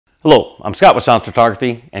Hello, I'm Scott with Shoms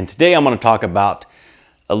Photography, and today I'm going to talk about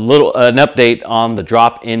an update on the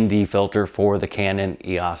drop ND filter for the Canon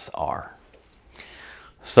EOS R.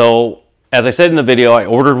 So, as I said in the video, I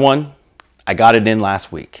ordered one. I got it in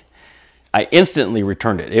last week. I instantly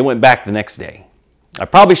returned it. It went back the next day. I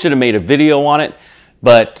probably should have made a video on it,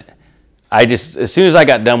 but as soon as I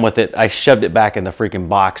got done with it, I shoved it back in the freaking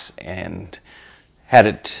box and had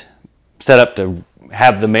it set up to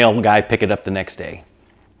have the mail guy pick it up the next day.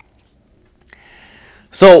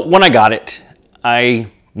 So when I got it,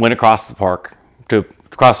 I went across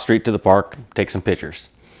the street to the park, take some pictures.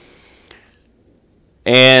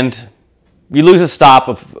 And you lose a stop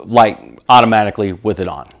of light automatically with it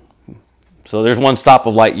on. So there's one stop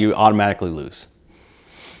of light you automatically lose.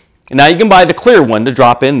 And now you can buy the clear one to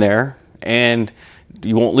drop in there and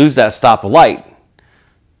you won't lose that stop of light.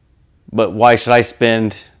 But why should I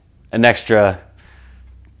spend an extra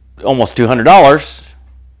almost $200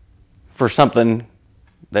 for something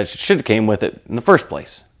that should have came with it in the first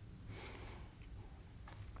place?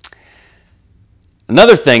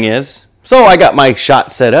 Another thing is, so I got my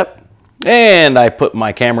shot set up and I put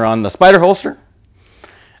my camera on the spider holster.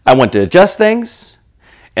 I went to adjust things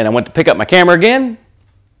and I went to pick up my camera again,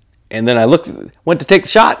 and then I went to take the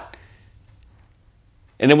shot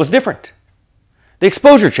and it was different. The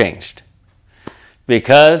exposure changed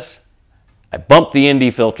because I bumped the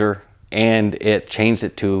ND filter and it changed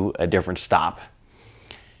it to a different stop.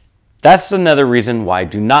 That's another reason why I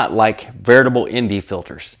do not like veritable ND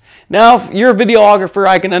filters. Now, if you're a videographer,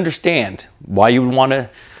 I can understand why you would want a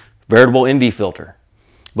veritable ND filter.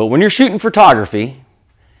 But when you're shooting photography,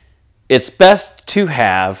 it's best to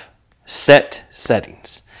have set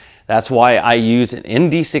settings. That's why I use an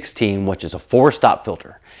ND16, which is a 4-stop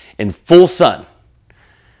filter, in full sun.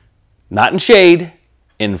 Not in shade,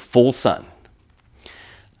 in full sun.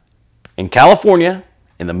 In California,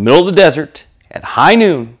 in the middle of the desert, at high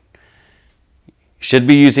noon, should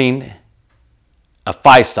be using a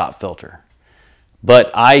 5-stop filter,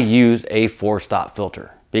 but I use a 4-stop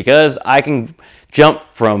filter because I can jump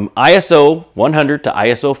from ISO 100 to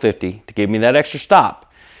ISO 50 to give me that extra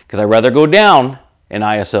stop, because I rather go down in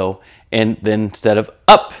ISO instead of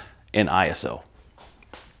up in ISO,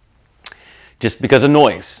 just because of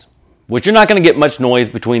noise, which you're not going to get much noise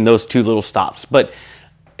between those two little stops, but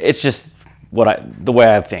it's just the way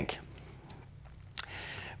I think.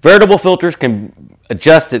 Veritable filters can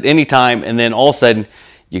adjust at any time, and then all of a sudden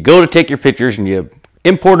you go to take your pictures and you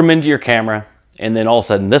import them into your camera, and then all of a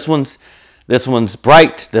sudden this one's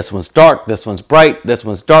bright, this one's dark, this one's bright, this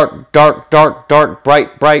one's dark, dark, dark, dark,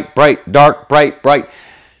 bright, bright, bright, dark, bright, bright.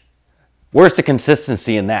 Where's the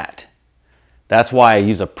consistency in that? That's why I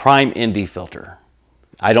use a prime ND filter.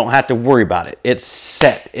 I don't have to worry about it. It's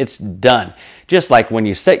set. It's done. Just like when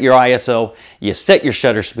you set your ISO, you set your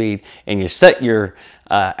shutter speed, and you set your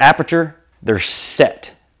aperture, they're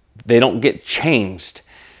set. They don't get changed.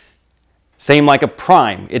 Same like a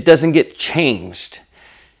prime. It doesn't get changed.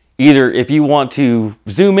 Either if you want to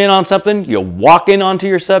zoom in on something, you'll walk in onto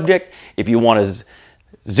your subject. If you want to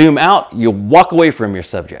zoom out, you'll walk away from your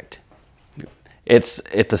subject. It's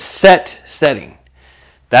a set setting.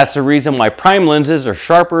 That's the reason why prime lenses are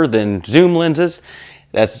sharper than zoom lenses.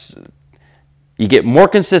 You get more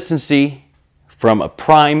consistency from a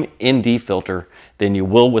prime ND filter than you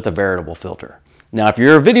will with a veritable filter. Now, if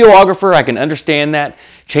you're a videographer, I can understand that,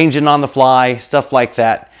 changing on the fly, stuff like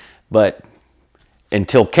that, but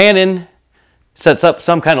until Canon sets up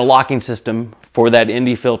some kind of locking system for that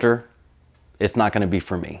ND filter, it's not going to be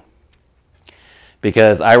for me.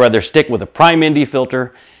 Because I rather stick with a prime ND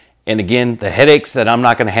filter, and again, the headaches that I'm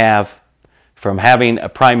not going to have from having a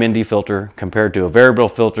prime ND filter compared to a variable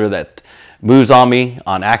filter that moves on me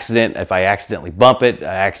on accident. If I accidentally bump it, I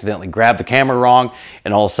accidentally grab the camera wrong,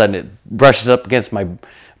 and all of a sudden it brushes up against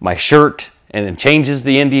my shirt and then changes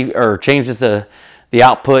the ND, or changes the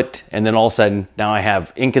output, and then all of a sudden now I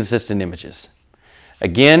have inconsistent images.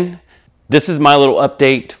 Again, this is my little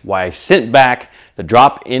update why I sent back the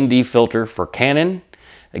drop ND filter for Canon.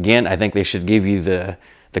 Again, I think they should give you the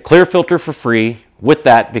clear filter for free with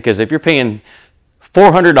that, because if you're paying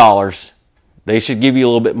 $400, they should give you a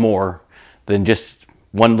little bit more than just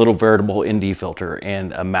one little veritable ND filter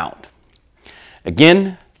and a mount.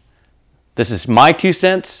 Again, this is my 2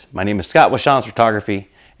 cents. My name is Scott with Shoms Photography,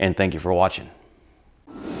 and thank you for watching.